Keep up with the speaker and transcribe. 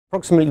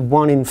Approximately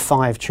 1 in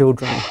 5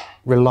 children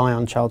rely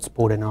on child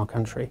support in our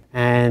country,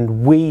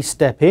 and we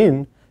step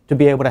in to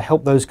be able to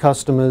help those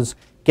customers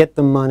get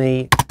the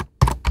money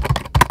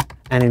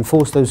and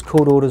enforce those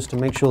court orders to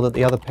make sure that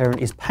the other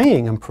parent is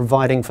paying and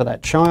providing for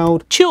that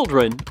child.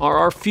 Children are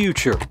our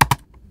future,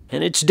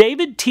 and it's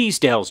David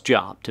Teasdale's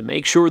job to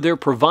make sure they're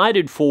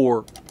provided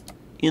for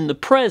in the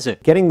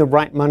present. Getting the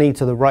right money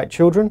to the right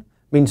children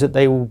means that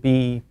they will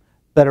be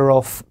better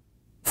off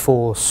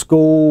for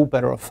school,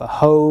 better off for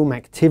home,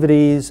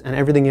 activities, and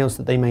everything else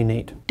that they may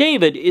need.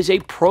 David is a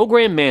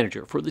program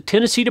manager for the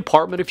Tennessee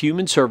Department of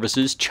Human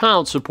Services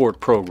Child Support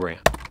Program.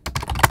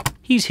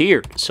 He's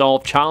here to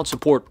solve child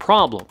support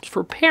problems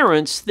for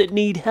parents that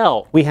need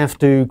help. We have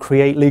to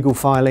create legal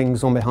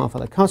filings on behalf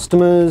of the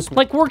customers.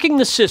 Like working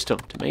the system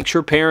to make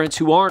sure parents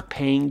who aren't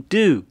paying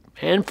do.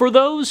 And for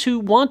those who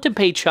want to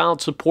pay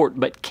child support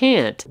but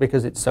can't,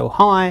 because it's so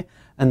high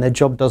and their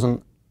job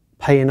doesn't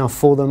pay enough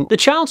for them. The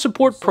Child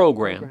Support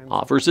Program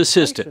offers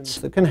assistance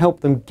that can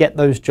help them get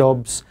those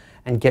jobs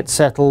and get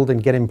settled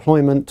and get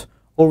employment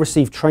or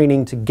receive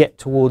training to get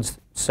towards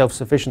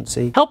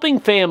self-sufficiency. Helping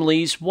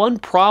families one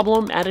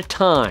problem at a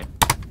time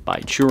by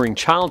ensuring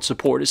child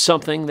support is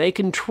something they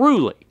can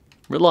truly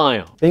rely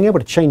on. Being able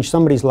to change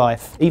somebody's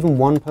life, even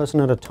one person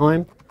at a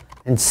time,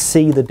 and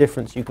see the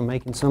difference you can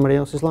make in somebody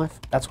else's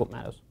life, that's what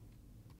matters.